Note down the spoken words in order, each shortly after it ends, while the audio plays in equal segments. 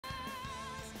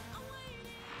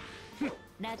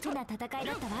楽な戦いだった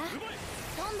わ。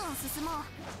どんどん進もう。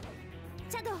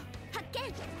シャドウ発見。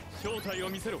正体を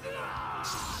見せろ。こっ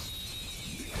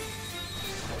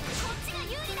ちが有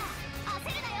利だ。焦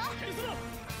るなよ。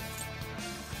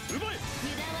奪え。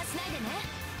油断はしないでね。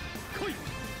来い。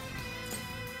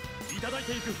いただい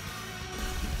ていく。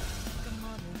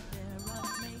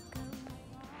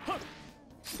はっ。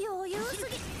余裕す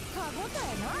ぎ。歯応え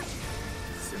ない。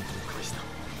戦闘開始だ。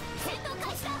戦闘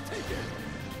開始だ。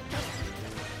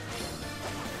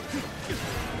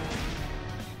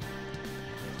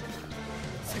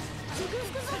祝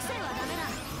福属性はダメだ。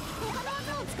他の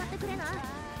技を使ってくれない。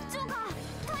ジョーカー、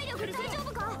体力大丈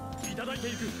夫か。いただいて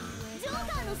いく。ジョー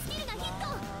カーのスキルがヒット。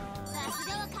さす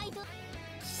がはカイト。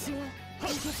奇襲いけ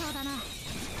そうだな。どう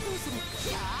する。よ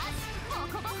ーし、ボ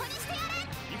コボコにしてやれ。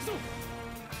行くぞ。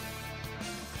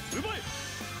奪え。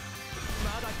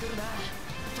まだ来るな。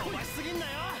飛ばしすぎんな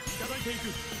よ。いただいていく。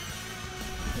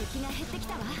敵が減ってき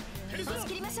たわ。押し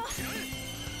切りましょう。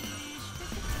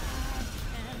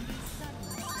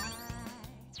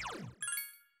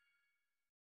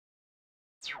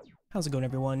How's it going,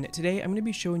 everyone? Today I'm going to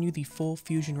be showing you the full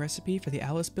fusion recipe for the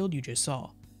Alice build you just saw.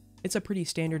 It's a pretty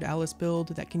standard Alice build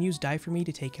that can use Die for Me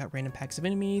to take out random packs of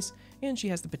enemies, and she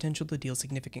has the potential to deal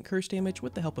significant curse damage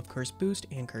with the help of Curse Boost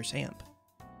and Curse Amp.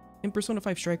 In Persona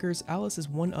 5 Strikers, Alice is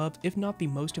one of, if not the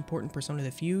most important persona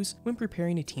to fuse when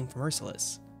preparing a team for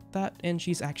Merciless. That, and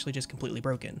she's actually just completely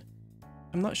broken.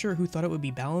 I'm not sure who thought it would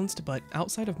be balanced, but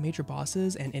outside of major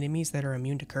bosses and enemies that are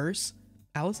immune to Curse,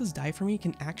 Alice's Die for Me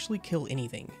can actually kill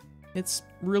anything. It's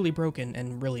really broken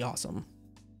and really awesome.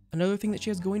 Another thing that she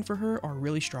has going for her are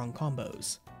really strong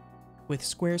combos. With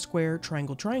square square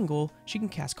triangle triangle, she can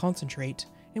cast Concentrate,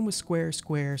 and with square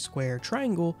square square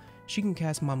triangle, she can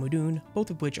cast Mamudun,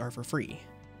 both of which are for free.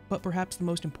 But perhaps the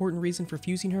most important reason for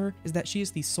fusing her is that she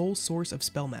is the sole source of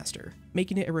Spellmaster,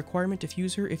 making it a requirement to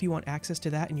fuse her if you want access to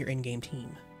that in your in-game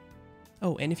team.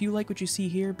 Oh, and if you like what you see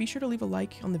here, be sure to leave a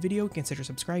like on the video and consider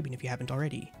subscribing if you haven't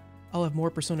already. I'll have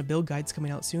more Persona build guides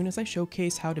coming out soon as I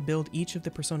showcase how to build each of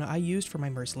the Persona I used for my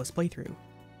Merciless playthrough.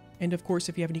 And of course,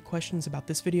 if you have any questions about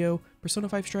this video, Persona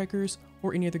 5 Strikers,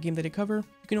 or any other game that I cover,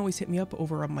 you can always hit me up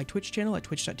over on my Twitch channel at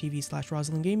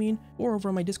twitch.tv/RosalindGaming, or over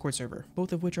on my Discord server,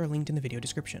 both of which are linked in the video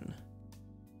description.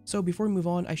 So before we move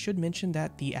on, I should mention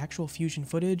that the actual fusion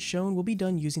footage shown will be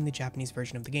done using the Japanese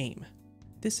version of the game.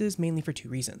 This is mainly for two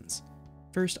reasons.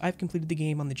 First, I've completed the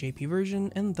game on the JP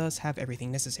version and thus have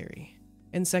everything necessary.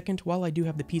 And second, while I do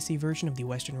have the PC version of the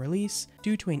Western release,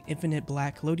 due to an infinite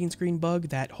black loading screen bug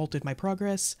that halted my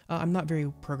progress, I'm not very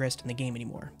progressed in the game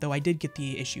anymore, though I did get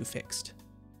the issue fixed.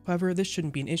 However, this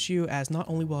shouldn't be an issue, as not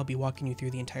only will I be walking you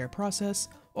through the entire process,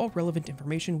 all relevant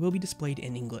information will be displayed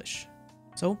in English.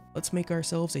 So, let's make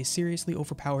ourselves a seriously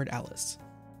overpowered Alice.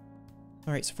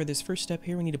 Alright, so for this first step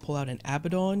here, we need to pull out an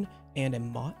Abaddon and a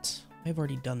Mott. I've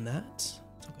already done that, so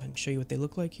I'll go ahead and show you what they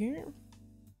look like here.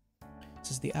 This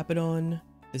is the Abaddon,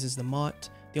 this is the Mott.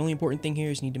 The only important thing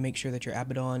here is you need to make sure that your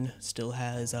Abaddon still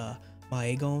has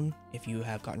Maegon. If you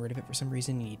have gotten rid of it for some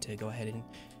reason, you need to go ahead and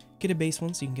get a base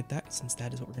one so you can get that, since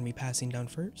that is what we're going to be passing down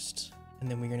first.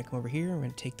 And then we're going to come over here, we're going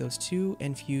to take those two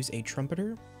and fuse a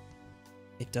Trumpeter.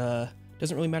 It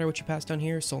doesn't really matter what you pass down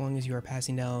here, so long as you are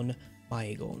passing down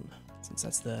Maegon, since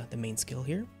that's the main skill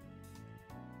here.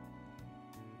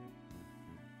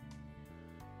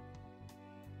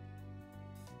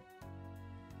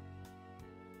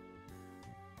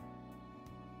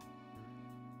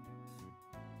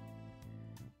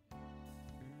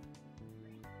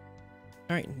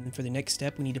 Alright, and then for the next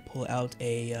step, we need to pull out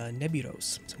a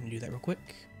Nebulos. So I'm going to do that real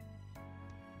quick.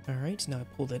 Alright, now I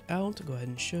pulled it out. I'll go ahead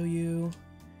and show you.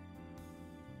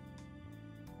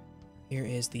 Here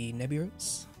is the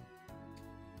Nebulos.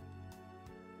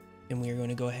 And we are going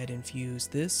to go ahead and fuse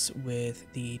this with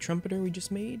the Trumpeter we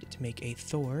just made to make a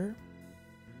Thor.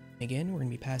 Again, we're going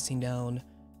to be passing down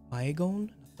Maegon.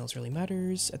 Nothing else really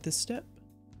matters at this step.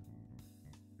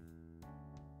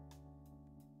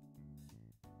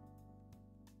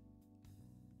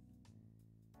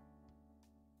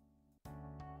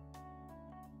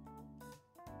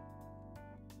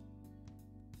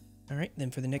 Alright,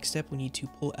 then for the next step, we need to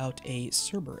pull out a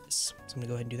Cerberus. So I'm going to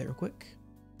go ahead and do that real quick.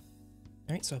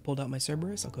 Alright, so I pulled out my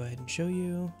Cerberus. I'll go ahead and show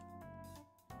you.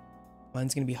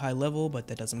 Mine's going to be high level, but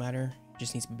that doesn't matter. It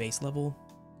just needs to be base level.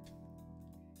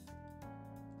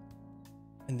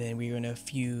 And then we're going to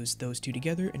fuse those two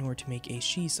together in order to make a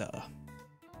Shisa.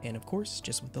 And of course,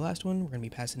 just with the last one, we're going to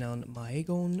be passing down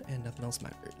Maegon and nothing else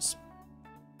matters.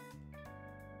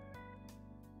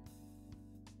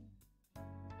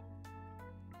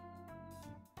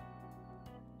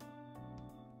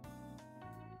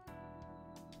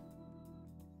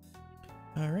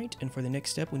 Alright, and for the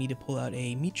next step, we need to pull out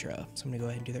a Mitra. So I'm going to go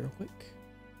ahead and do that real quick.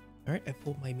 Alright, I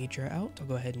pulled my Mitra out. I'll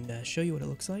go ahead and show you what it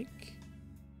looks like.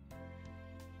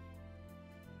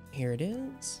 Here it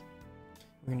is.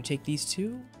 We're going to take these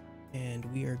two, and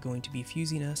we are going to be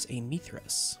fusing us a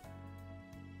Mithras.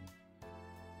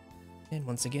 And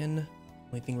once again, the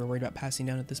only thing we're worried about passing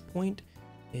down at this point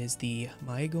is the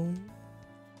Maegon.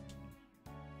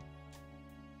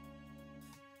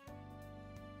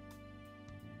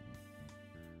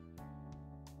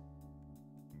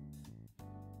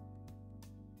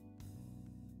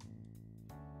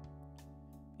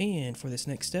 And for this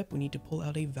next step, we need to pull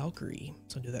out a Valkyrie.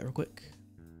 So I'll do that real quick.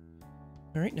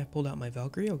 Alright, now I've pulled out my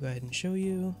Valkyrie. I'll go ahead and show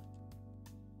you.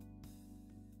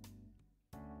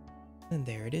 And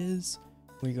there it is.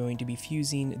 We're going to be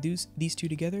fusing these two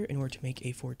together in order to make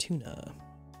a Fortuna.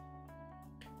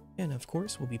 And of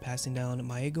course, we'll be passing down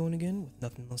Maegon again, with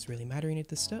nothing else really mattering at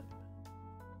this step.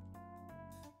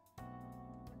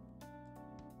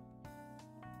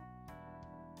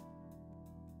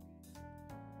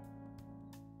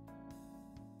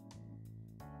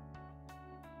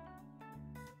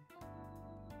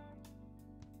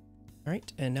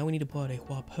 Alright, and now we need to pull out a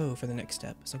Huapo for the next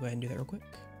step, so go ahead and do that real quick.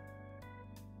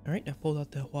 Alright, I've pulled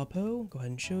out the Huapo, go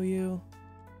ahead and show you.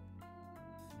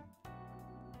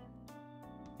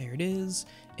 There it is.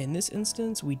 In this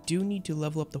instance, we do need to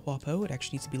level up the Huapo. It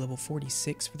actually needs to be level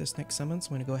 46 for this next summon, so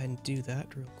I'm going to go ahead and do that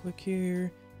real quick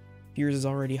here. If yours is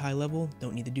already high level,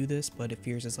 don't need to do this, but if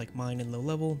yours is like mine and low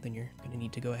level, then you're going to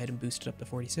need to go ahead and boost it up to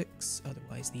 46,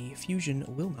 otherwise the fusion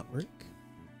will not work.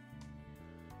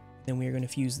 Then we are going to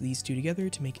fuse these two together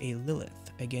to make a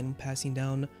Lilith, again passing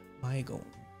down Maegon,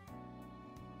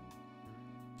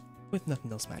 with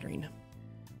nothing else mattering.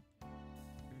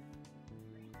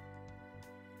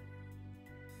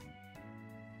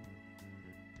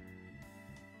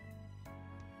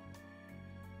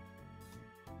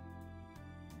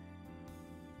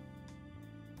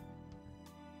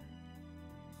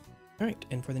 Alright,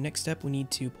 and for the next step we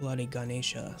need to pull out a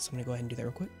Ganesha, so I'm going to go ahead and do that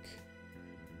real quick.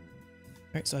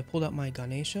 Alright, so I pulled out my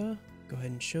Ganesha, go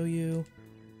ahead and show you.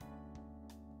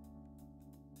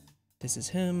 This is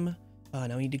him.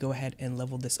 Now we need to go ahead and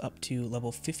level this up to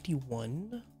level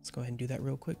 51. Let's go ahead and do that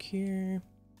real quick here.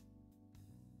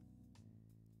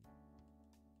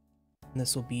 And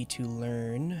this will be to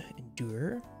learn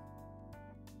Endure.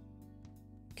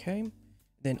 Okay.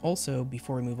 Then also,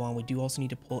 before we move on, we do also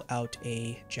need to pull out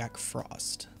a Jack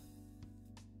Frost.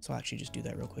 So I'll actually just do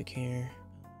that real quick here.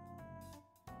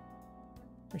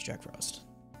 Where's Jack Frost?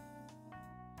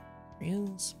 There he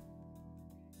is.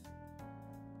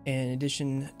 And in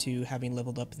addition to having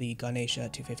leveled up the Ganesha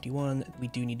to 51, we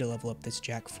do need to level up this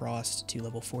Jack Frost to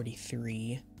level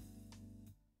 43.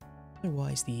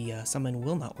 Otherwise, the summon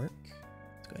will not work.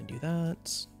 Let's go ahead and do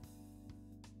that.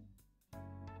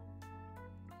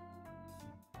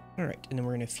 Alright, and then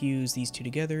we're going to fuse these two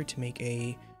together to make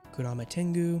a Kurama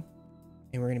Tengu.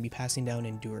 And we're going to be passing down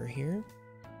Endure here.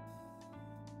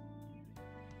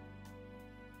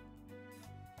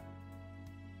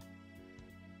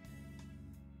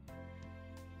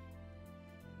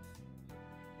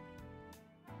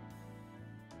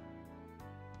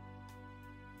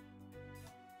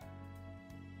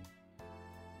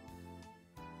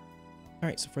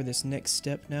 Alright, so for this next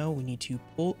step now, we need to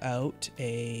pull out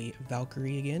a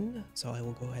Valkyrie again. So I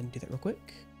will go ahead and do that real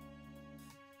quick.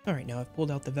 Alright, now I've pulled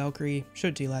out the Valkyrie. Showed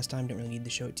it to you last time, don't really need to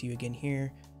show it to you again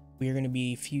here. We are going to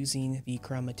be fusing the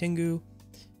Kurama Tengu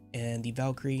and the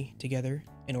Valkyrie together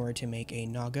in order to make a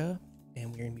Naga. And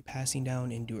we're going to be passing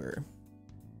down Endure.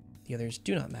 The others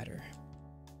do not matter.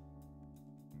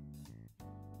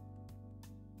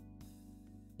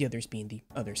 The others being the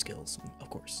other skills, of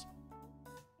course.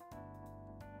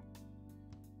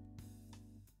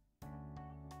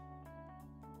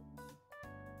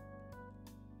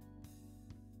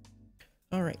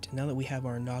 Alright, now that we have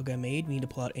our Naga made, we need to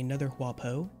pull out another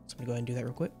Huapo. So I'm going to go ahead and do that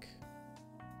real quick.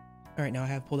 Alright, now I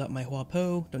have pulled out my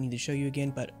Huapo. Don't need to show you again,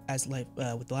 but as with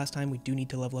the last time, we do need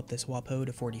to level up this Huapo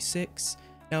to 46.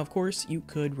 Now, of course, you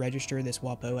could register this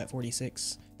Huapo at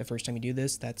 46 the first time you do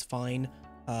this. That's fine.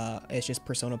 It's just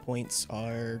persona points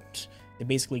are... They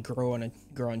basically grow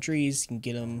on trees. You can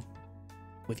get them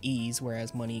with ease,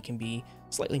 whereas money can be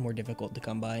slightly more difficult to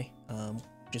come by.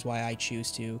 Which is why I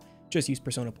choose to just use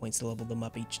persona points to level them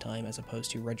up each time, as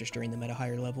opposed to registering them at a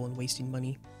higher level and wasting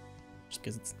money, just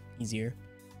because it's easier.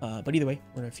 But either way,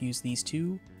 we're going to fuse these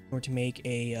two in order to make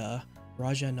a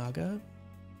Raja Naga,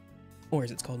 or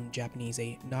as it's called in Japanese,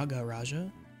 a Naga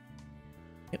Raja.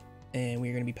 Yep, and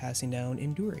we're going to be passing down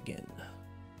Endure again,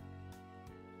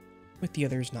 with the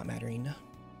others not mattering.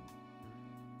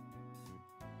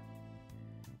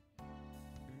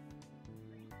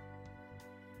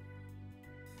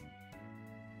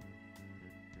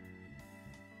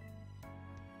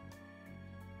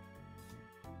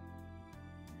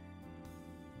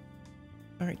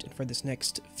 Alright, and for this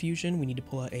next fusion, we need to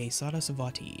pull out a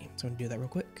Sarasvati. So I'm going to do that real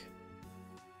quick.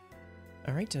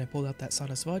 Alright, and I pulled out that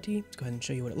Sarasvati. Let's go ahead and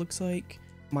show you what it looks like.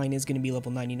 Mine is going to be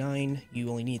level 99. You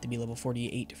only need it to be level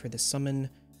 48 for this summon.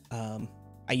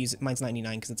 I use it, mine's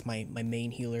 99 because it's my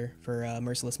main healer for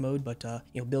Merciless mode, but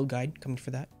you know, build guide coming for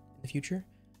that in the future.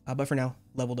 But for now,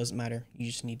 level doesn't matter. You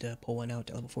just need to pull one out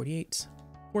at level 48,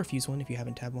 or fuse one if you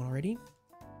haven't had one already.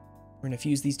 We're going to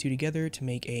fuse these two together to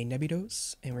make a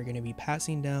Nebulos, and we're going to be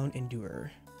passing down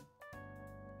Endure.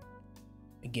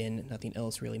 Again, nothing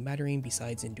else really mattering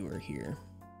besides Endure here.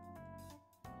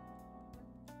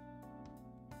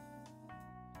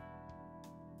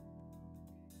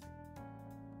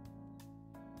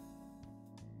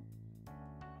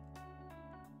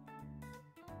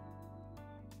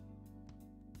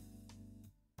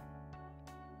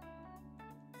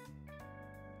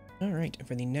 Alright, and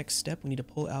for the next step, we need to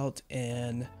pull out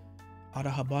an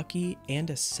Arahabaki and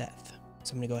a Seth.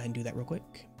 So I'm going to go ahead and do that real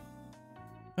quick.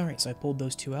 Alright, so I pulled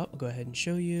those two out. I'll go ahead and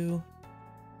show you.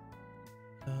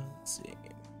 Let's see.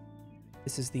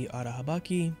 This is the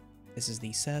Arahabaki. This is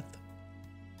the Seth.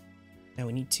 Now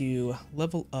we need to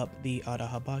level up the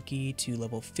Arahabaki to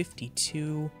level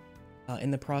 52. In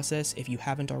the process, if you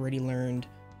haven't already learned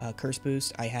Curse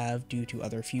Boost, I have due to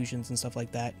other fusions and stuff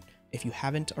like that. If you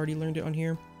haven't already learned it on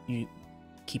here, you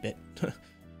keep it.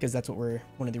 Because that's what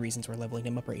one of the reasons we're leveling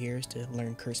him up right here is to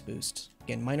learn Curse Boost.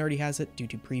 Again, mine already has it due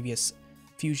to previous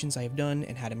fusions I have done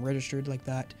and had him registered like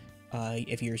that.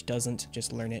 If yours doesn't,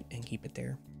 just learn it and keep it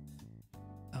there.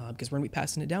 Because we're going to be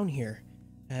passing it down here,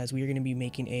 as we are going to be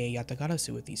making a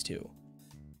Yatagarasu with these two.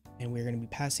 And we're going to be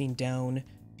passing down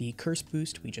the Curse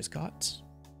Boost we just got.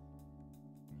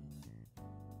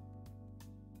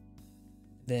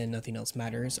 Then nothing else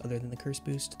matters other than the Curse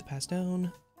Boost to pass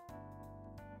down.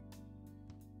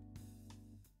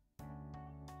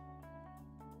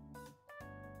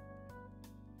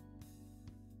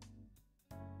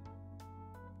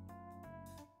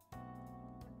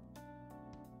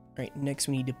 Alright, next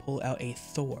we need to pull out a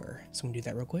Thor. So I'm going to do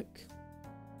that real quick.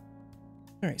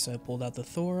 Alright, so I pulled out the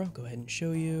Thor. I'll go ahead and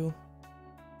show you.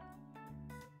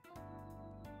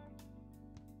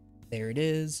 There it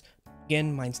is.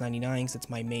 Again, mine's 99 because it's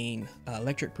my main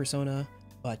electric persona,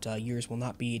 but yours will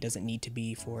not be. It doesn't need to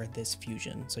be for this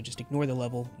fusion. So just ignore the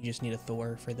level. You just need a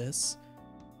Thor for this.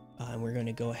 And we're going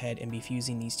to go ahead and be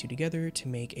fusing these two together to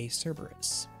make a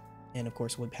Cerberus. And of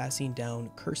course, we'll be passing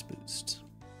down Curse Boost.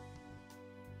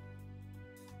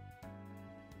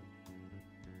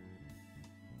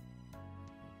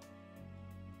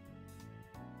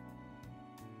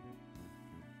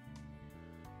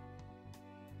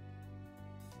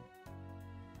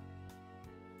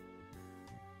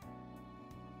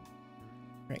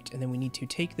 Right, and then we need to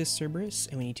take this Cerberus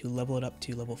and we need to level it up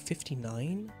to level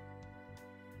 59.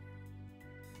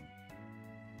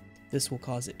 This will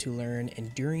cause it to learn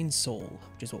Enduring Soul,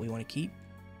 which is what we want to keep.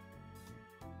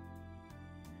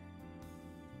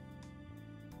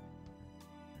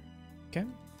 Okay.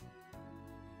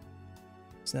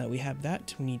 So now that we have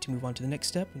that, we need to move on to the next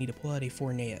step. We need to pull out a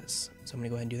Forneus. So I'm going to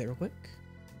go ahead and do that real quick.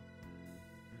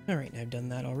 Alright, I've done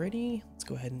that already. Let's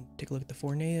go ahead and take a look at the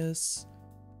Forneus.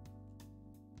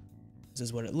 This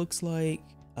is what it looks like.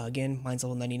 Again, mine's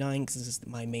level 99 because this is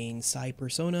my main Psy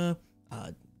persona.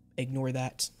 Ignore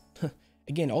that.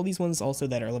 Again, all these ones also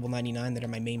that are level 99 that are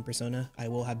my main persona, I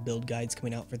will have build guides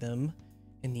coming out for them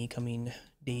in the coming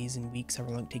days and weeks,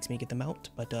 however long it takes me to get them out.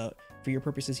 But for your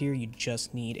purposes here, you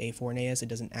just need a Forneus. It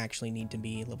doesn't actually need to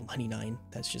be level 99.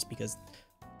 That's just because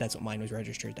that's what mine was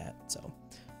registered at. So,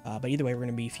 but either way, we're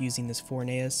going to be fusing this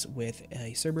Forneus with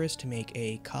a Cerberus to make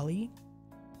a Kali.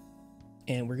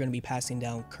 And we're going to be passing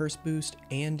down Curse Boost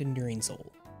and Enduring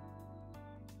Soul.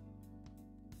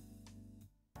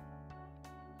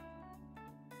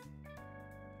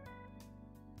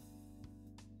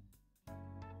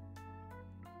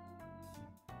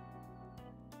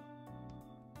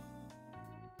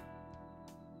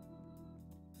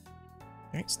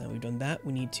 Alright, so now we've done that,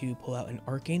 we need to pull out an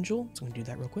Archangel. So I'm going to do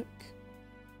that real quick.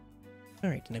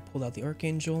 Alright, and I pulled out the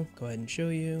Archangel. Go ahead and show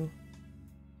you.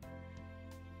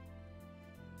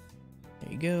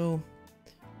 There you go.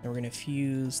 Now we're going to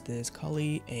fuse this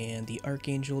Kali and the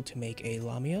Archangel to make a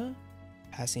Lamia,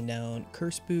 passing down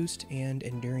Curse Boost and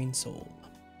Enduring Soul.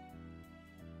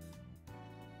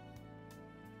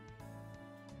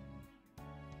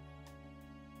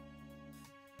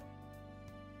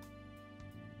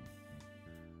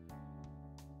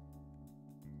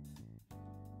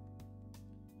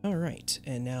 Alright,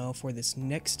 and now for this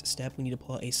next step, we need to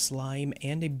pull out a Slime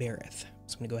and a Bareth.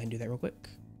 So I'm going to go ahead and do that real quick.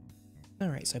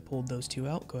 Alright, so I pulled those two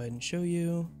out. Go ahead and show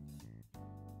you.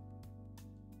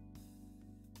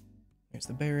 There's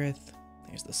the Bareth.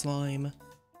 There's the Slime.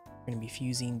 We're going to be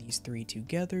fusing these three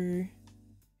together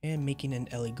and making an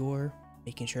Eligor,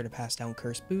 making sure to pass down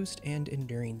Curse Boost and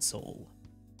Enduring Soul.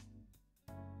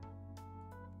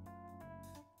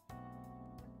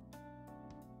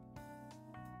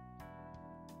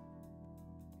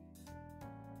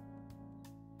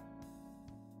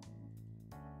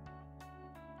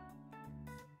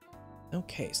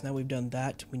 Okay, so now we've done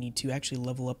that, we need to actually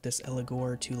level up this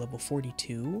Eligor to level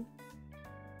 42.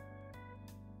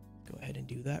 Go ahead and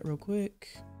do that real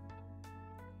quick.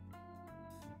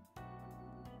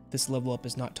 This level up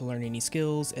is not to learn any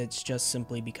skills, it's just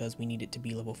simply because we need it to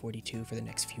be level 42 for the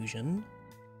next fusion.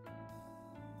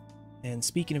 And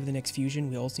speaking of the next fusion,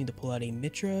 we also need to pull out a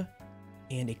Mitra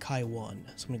and a Kaiwan.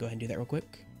 So I'm going to go ahead and do that real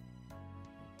quick.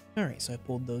 Alright, so I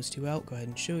pulled those two out, go ahead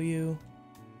and show you.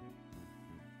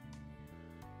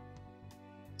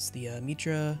 It's the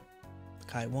Mitra, the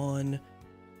Kaiwan.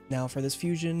 Now for this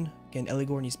fusion, again,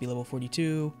 Eligor needs to be level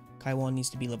 42, Kaiwan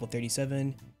needs to be level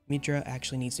 37, Mitra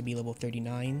actually needs to be level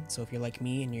 39, so if you're like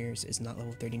me and yours is not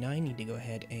level 39, you need to go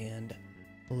ahead and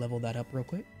level that up real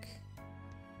quick.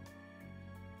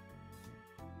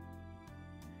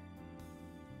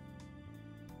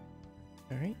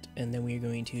 Alright, and then we are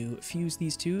going to fuse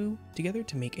these two together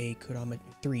to make a Kurama,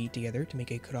 three together to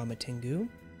make a Kurama Tengu,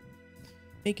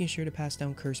 making sure to pass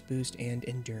down Curse Boost and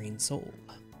Enduring Soul.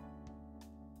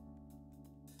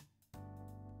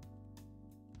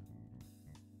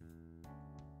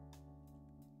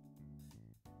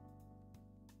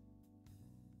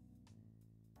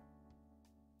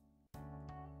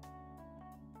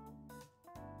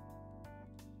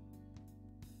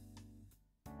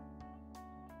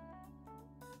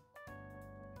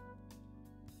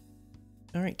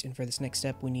 Alright, and for this next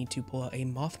step, we need to pull out a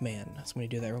Mothman. So I'm going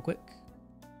to do that real quick.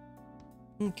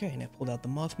 Okay, and I pulled out the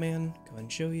Mothman. Go ahead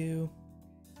and show you.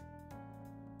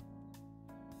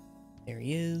 There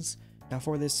he is. Now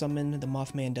for this summon, the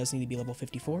Mothman does need to be level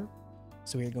 54.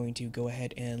 So we are going to go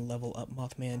ahead and level up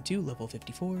Mothman to level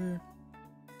 54.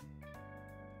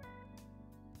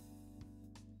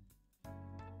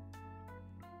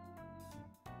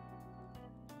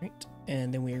 Right,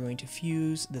 and then we are going to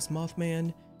fuse this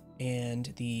Mothman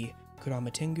and the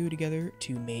Kurama Tengu together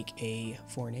to make a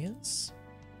Forneus.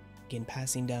 Again,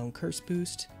 passing down Curse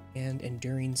Boost and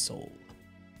Enduring Soul.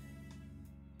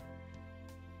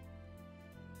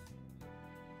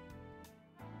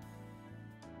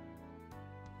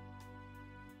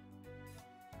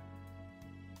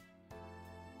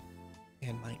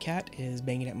 And my cat is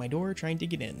banging at my door trying to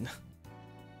get in.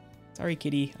 Sorry,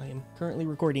 kitty, I am currently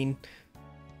recording.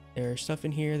 There's stuff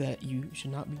in here that you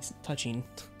should not be touching.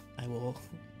 I will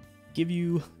give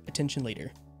you attention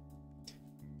later.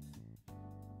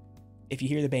 If you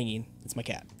hear the banging, it's my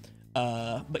cat.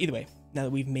 But either way, now that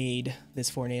we've made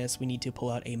this Forneus, we need to pull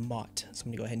out a Mott. So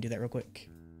I'm gonna go ahead and do that real quick.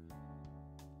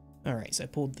 Alright, so I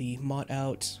pulled the Mott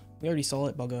out. We already saw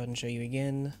it, but I'll go ahead and show you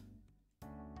again.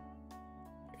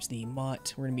 There's the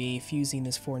Mott. We're gonna be fusing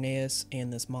this Forneus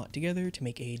and this Mott together to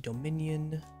make a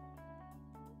Dominion.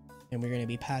 And we're gonna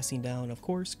be passing down, of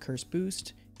course, Curse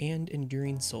Boost and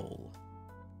Enduring Soul.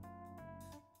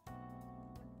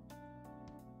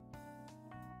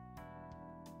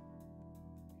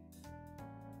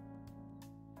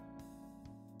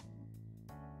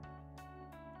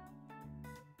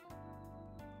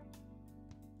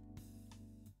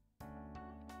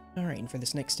 Alright, and for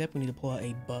this next step, we need to pull out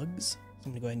a Bugs. So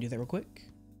I'm gonna go ahead and do that real quick.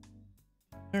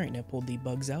 Alright, now I pulled the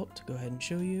Bugs out to go ahead and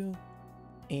show you.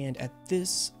 And at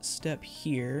this step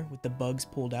here, with the Bugs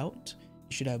pulled out,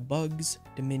 you should have Bugs,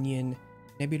 Dominion,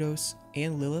 Nebulos,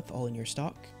 and Lilith all in your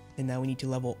stock. And now we need to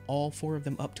level all four of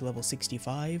them up to level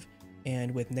 65.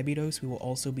 And with Nebulos, we will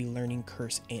also be learning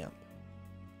Curse Amp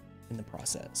in the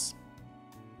process.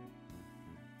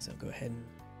 So go ahead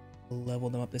and level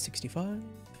them up to 65.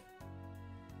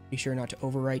 Be sure not to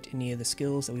overwrite any of the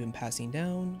skills that we've been passing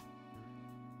down.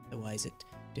 Otherwise it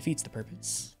defeats the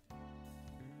purpose.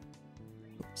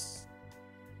 Oops.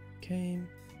 Okay.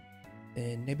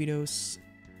 And Nebulos.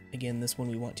 Again, this one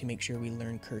we want to make sure we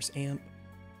learn Curse Amp.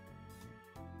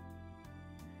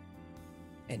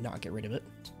 And not get rid of it.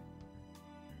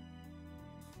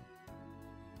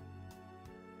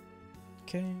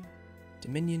 Okay.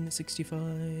 Dominion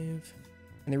 65.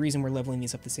 And the reason we're leveling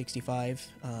these up to 65,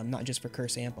 not just for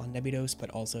Curse Amp on Nebulos,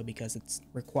 but also because it's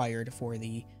required for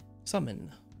the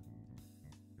summon.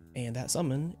 And that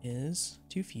summon is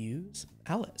to fuse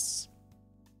Alice.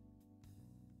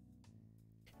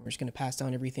 We're just going to pass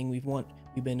down everything we've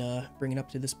been bringing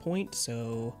up to this point.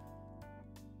 So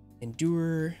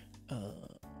Endure,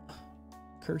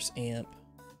 Curse Amp,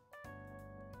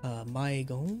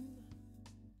 Maegon,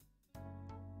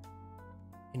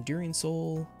 Enduring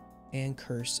Soul, and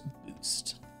Curse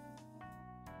Boost.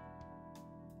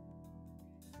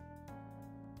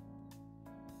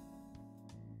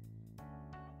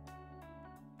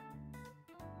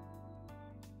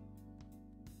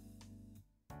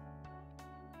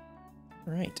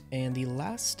 Alright, and the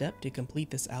last step to complete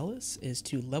this Alice is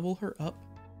to level her up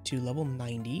to level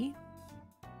 90.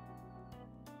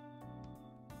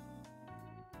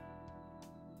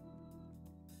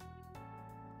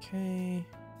 Okay.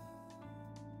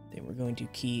 Then we're going to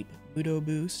keep Mudo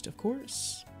Boost, of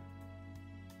course.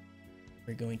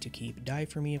 We're going to keep Die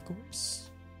For Me, of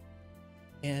course.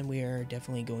 And we are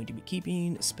definitely going to be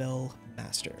keeping Spell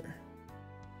Master.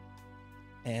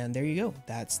 And there you go,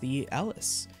 that's the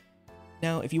Alice.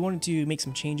 Now, if you wanted to make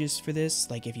some changes for this,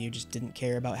 like if you just didn't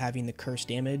care about having the curse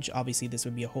damage, obviously this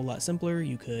would be a whole lot simpler.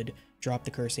 You could drop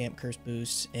the curse amp, curse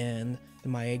boost, and the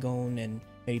Maegon, and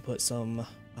maybe put some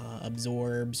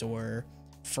absorbs or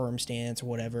firm stance or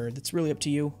whatever. That's really up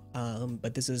to you.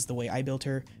 But this is the way I built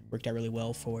her. Worked out really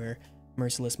well for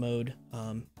Merciless mode.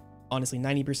 Honestly,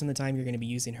 90% of the time you're going to be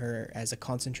using her as a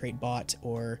concentrate bot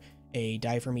or a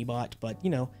Die For Me bot, but you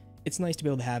know, it's nice to be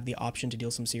able to have the option to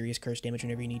deal some serious curse damage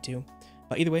whenever you need to.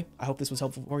 But either way, I hope this was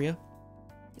helpful for you.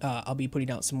 I'll be putting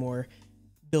out some more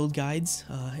build guides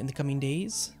in the coming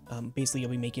days. Basically, I'll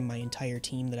be making my entire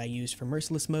team that I use for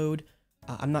Merciless mode.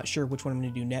 I'm not sure which one I'm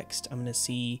going to do next. I'm going to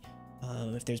see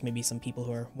if there's maybe some people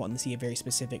who are wanting to see a very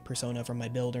specific persona from my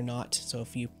build or not. So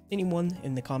if you, anyone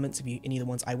in the comments, if you, any of the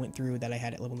ones I went through that I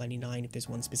had at level 99, if there's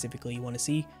one specifically you want to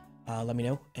see, let me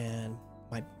know, and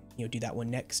might do that one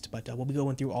next. But we'll be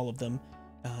going through all of them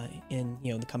in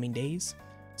the coming days.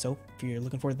 So if you're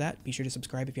looking forward to that, be sure to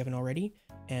subscribe if you haven't already.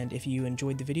 And if you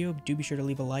enjoyed the video, do be sure to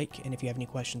leave a like. And if you have any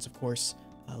questions, of course,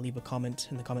 leave a comment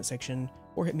in the comment section,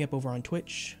 or hit me up over on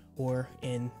Twitch or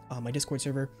in my Discord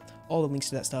server. All the links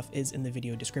to that stuff is in the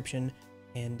video description.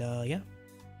 And yeah,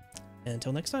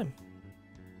 until next time.